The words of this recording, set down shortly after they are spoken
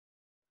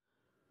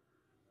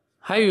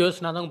Hi use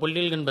நான் தான்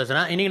பொலிட்டிக்கல்னு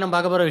பேசுகிறேன். இன்றைக்கி நான்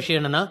பார்க்க போகிற விஷயம்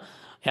என்னென்னா,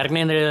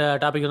 ஏற்கனவே இந்த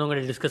டாபிக் வந்து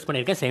உங்கள்கிட்ட டிஸ்கஸ்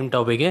பண்ணியிருக்கேன். சேம்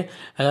டாபிக்கு,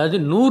 அதாவது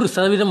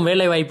 100%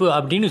 வேலைவாய்ப்பு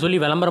அப்படின்னு சொல்லி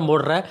விளம்பரம்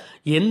போடுற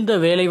எந்த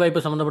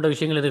வேலைவாய்ப்பு சம்மந்தப்பட்ட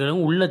விஷயங்கள்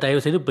இருக்கிறவங்க உள்ளே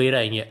தயவு செய்து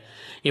போயிடாங்க.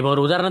 இப்போ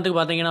ஒரு உதாரணத்துக்கு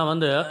பார்த்தீங்கன்னா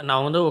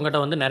நான்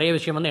உங்கள்கிட்ட நிறைய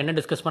விஷயம் என்ன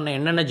டிஸ்கஸ் பண்ணேன்,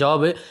 என்னென்ன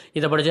ஜாபு,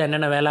 இதை படித்தா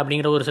என்னென்ன வேலை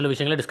அப்படிங்கிற ஒரு சில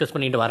விஷயங்களை டிஸ்கஸ்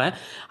பண்ணிட்டு வரேன்.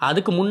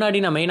 அதுக்கு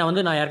முன்னாடி நான்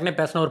மெயினாக நான் ஏற்கனவே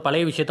பேசின ஒரு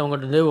பழைய விஷயத்தை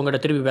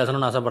உங்கள்கிட்ட திருப்பி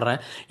பேசணும்னு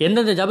ஆசைப்பட்றேன்.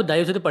 எந்தெந்த ஜாபு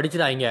தயவு செய்து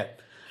படிச்சுடாங்க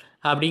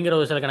அப்படிங்கிற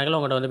ஒரு சில கணக்கில்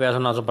உங்கள்கிட்ட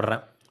பேசணும்னு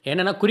ஆசைப்பட்றேன்.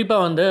 என்னென்னா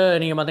குறிப்பாக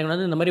நீங்கள்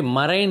பார்த்தீங்கன்னா இந்த மாதிரி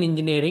மரைன்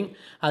இன்ஜினியரிங்,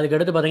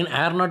 அதுக்கடுத்து பார்த்தீங்கன்னா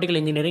ஏரோநாட்டிக்கல்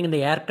இன்ஜினியரிங், இந்த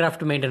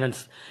ஏர்கிராஃப்ட்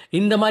மெயின்டெனன்ஸ்,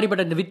 இந்த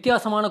மாதிரிப்பட்ட இந்த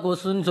வித்தியாசமான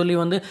கோர்ஸுன்னு சொல்லி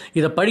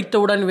இதை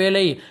படித்தவுடன்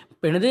வேலை,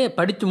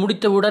 படித்து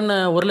முடித்தவுடன்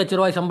 1 லட்ச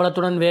ரூபாய்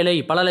சம்பளத்துடன் வேலை,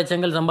 பல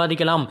லட்சங்கள்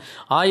சம்பாதிக்கலாம்,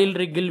 ஆயில்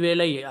ரிக்கில்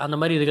வேலை, அந்த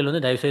மாதிரி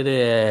இதுகள் தயவுசெய்து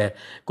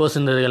கோர்ஸ்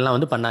இந்த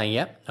இதுகள்லாம்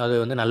பண்ணாங்க.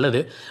 அது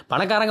நல்லது,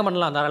 பணக்காரங்க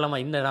பண்ணலாம்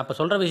தாராளமாக. நான் இப்போ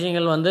சொல்கிற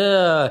விஷயங்கள்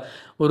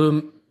ஒரு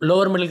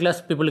லோவர் மிடில் கிளாஸ்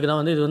பீப்புளுக்கு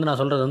தான் இது நான்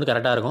சொல்கிறது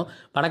கரெக்டாக இருக்கும்.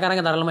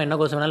 பணக்காரங்க தாராளமாக என்ன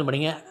கோர்ஸ் வேணாலும்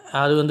படிங்க,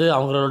 அது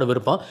அவங்களோட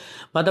விருப்பம்.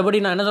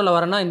 மற்றபடி நான் என்ன சொல்ல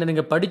வரேன்னா,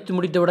 நீங்கள் படித்து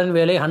முடித்தவுடன்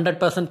வேலை,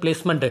 100%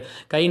 பிளேஸ்மெண்ட்,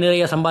 கை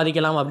நிறைய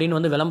சம்பாதிக்கலாம்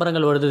அப்படின்னு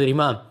விளம்பரங்கள் வருது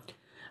தெரியுமா?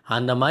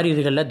 அந்த மாதிரி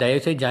இதுகளில்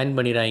தயவுசெய்து ஜாயின்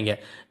பண்ணிடுறாங்க.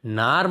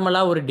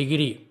 நார்மலாக ஒரு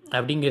டிகிரி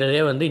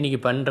அப்படிங்கிறதே இன்றைக்கி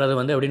பண்ணுறது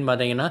அப்படின்னு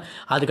பார்த்தீங்கன்னா,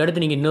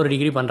 அதுக்கடுத்து நீங்கள் இன்னொரு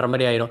டிகிரி பண்ணுற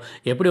மாதிரி ஆயிரும்.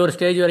 எப்படி ஒரு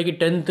ஸ்டேஜ்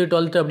வரைக்கும் 10th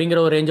 12th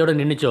அப்படிங்கிற ஒரு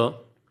ரேஞ்சோடு நின்றுச்சோ,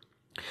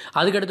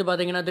 அதுக்கடுத்து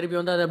பார்த்தீங்கன்னா திருப்பி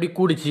அது அப்படி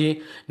கூடிச்சு.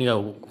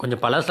 நீங்கள்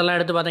கொஞ்சம் பழசெல்லாம்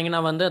எடுத்து பார்த்தீங்கன்னா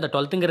அந்த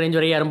 12th ரேஞ்ச்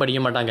வரையும் யாரும் படிக்க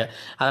மாட்டாங்க.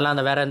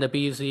 அதெல்லாம் வேறு இந்த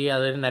பியூசி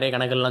அது நிறைய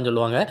கணக்கெல்லாம்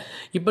சொல்லுவாங்க.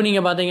 இப்போ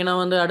நீங்கள் பார்த்தீங்கன்னா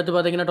அடுத்து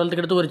பார்த்தீங்கன்னா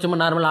 12th எடுத்து ஒரு சும்மா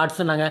நார்மல்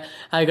ஆர்ட்ஸ்னாங்க.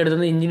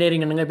 அதுக்கடுத்து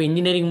இன்ஜினியரிங் என்னங்க, இப்போ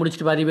இன்ஜினியரிங்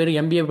முடிச்சுட்டு பாதி பேர்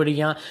எம்பிஏ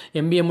படிக்கலாம்,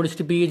 எம்பிஏ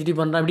முடிச்சுட்டு பிஹெச்டி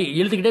பண்ணுறேன், அப்படி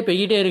இழுத்துக்கிட்டே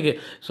போய்கிட்டே இருக்குது.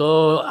 ஸோ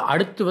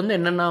அடுத்து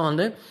என்னென்னா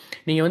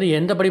நீங்கள்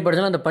எந்த படி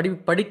படித்தாலும் அந்த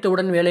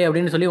படித்தவுடன் வேலை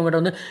அப்படின்னு சொல்லி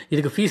உங்கள்கிட்ட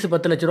இதுக்கு ஃபீஸ்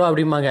 10 லட்ச ரூபா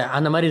அப்படிம்பாங்க.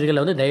 அந்த மாதிரி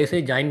இதுகளில்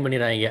தயவுசெய்து ஜாயின்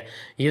பண்ணிடுறாங்க.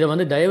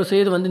 இதை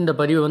தயவுசெய்து இந்த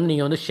பதிவை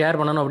நீங்கள் ஷேர்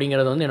பண்ணணும்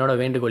அப்படிங்கிறது என்னோட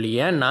வேண்டுகோள்.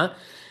 ஏன்னா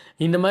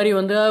இந்த மாதிரி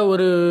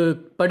ஒரு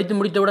படித்து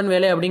முடித்தவுடன்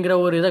வேலை அப்படிங்கிற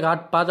ஒரு இதை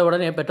பார்த்த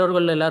உடனே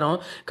பெற்றோர்கள் எல்லாரும்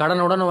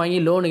கடனுடன்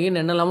வாங்கி லோனுக்கு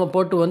என்னெல்லாமல்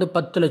போட்டு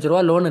 10 லட்ச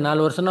ரூபா லோனு,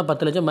 4 வருஷம்னா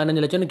 10 லட்சம்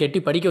 15 லட்சம்னு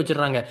கட்டி படிக்க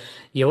வச்சிடுறாங்க.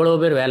 எவ்வளோ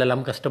பேர் வேலை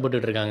இல்லாமல்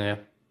கஷ்டப்பட்டுட்டு இருக்காங்க.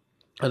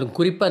 அது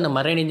குறிப்பாக இந்த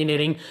marine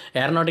engineering,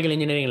 aeronautical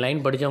engineering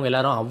line படித்தவங்க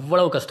எல்லாரும்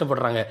அவ்வளவு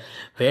கஷ்டப்படுறாங்க.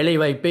 வேலை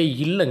வாய்ப்பே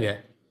இல்லைங்க.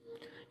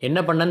 என்ன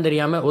பண்ணன்னு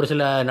தெரியாமல் ஒரு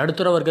சில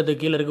நடுத்தர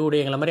வர்க்கத்துக்கு கீழே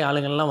இருக்கக்கூடிய எங்களை மாதிரி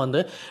ஆளுங்கள்லாம்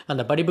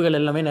அந்த படிப்புகள்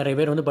எல்லாமே நிறைய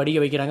பேர் படிக்க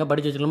வைக்கிறாங்க.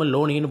 படித்து வச்சுக்கலாமல்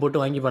லோனின்னு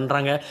போட்டு வாங்கி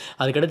பண்ணுறாங்க.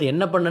 அதுக்கடுத்து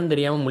என்ன பண்ணன்னு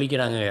தெரியாமல்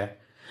முழிக்கிறாங்க.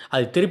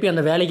 அது திருப்பி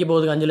அந்த வேலைக்கு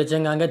போகிறதுக்கு 5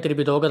 லட்சங்காங்க,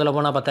 திருப்பி துவக்கத்தில்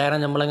போனால்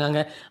 10,000 சம்பளங்காங்க.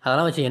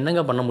 அதெல்லாம் வச்சு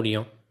என்னங்க பண்ண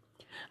முடியும்?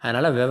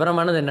 அதனால்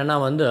விவரமானது என்னென்னா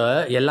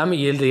எல்லாமே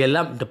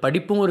எல்லாம் இந்த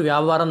படிப்பும் ஒரு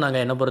வியாபாரம் தாங்க.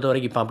 என்னை பொறுத்த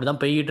வரைக்கும் இப்போ அப்படி தான்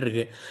போய்கிட்டு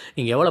இருக்குது.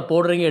 நீங்கள் எவ்வளோ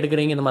போடுறீங்க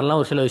எடுக்கிறீங்க இந்த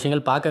மாதிரிலாம் ஒரு சில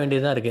விஷயங்கள் பார்க்க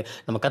வேண்டியதாக இருக்குது.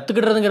 நம்ம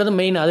கற்றுக்கிட்டுறதுங்கிறது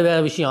மெயின், அது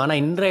வேறு விஷயம்.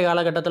 ஆனால் இன்றைய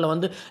காலகட்டத்தில்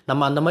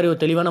நம்ம அந்த மாதிரி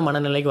ஒரு தெளிவான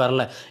மனநிலைக்கு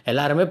வரல.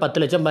 எல்லாருமே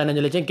 10 லட்சம்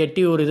 15 லட்சம்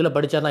கெட்டி ஒரு இதில்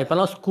படித்தா தான்.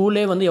 இப்போலாம்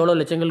ஸ்கூலே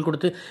எவ்வளோ லட்சங்கள்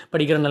கொடுத்து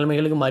படிக்கிற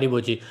நிலைமைகளுக்கு மாறி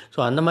போச்சு.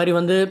 ஸோ அந்த மாதிரி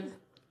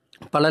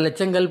பல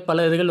லட்சங்கள்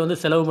பல இதுகள்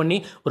செலவு பண்ணி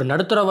ஒரு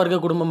நடுத்தர வர்க்க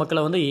குடும்ப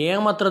மக்களை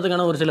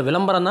ஏமாத்துறதுக்கான ஒரு சில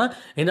விளம்பரம் தான்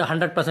இந்த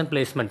 100%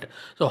 பிளேஸ்மெண்ட்.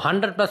 ஸோ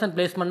 100%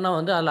 பிளேஸ்மெண்ட்னா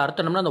அதில்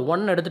அர்த்தம்னா அந்த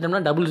 1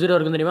 எடுத்துட்டோம்னா 00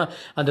 இருக்கும் தெரியுமா?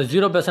 அந்த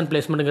 0%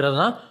 பிளேஸ்மெண்ட்டுங்கிறது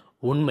தான்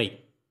உண்மை.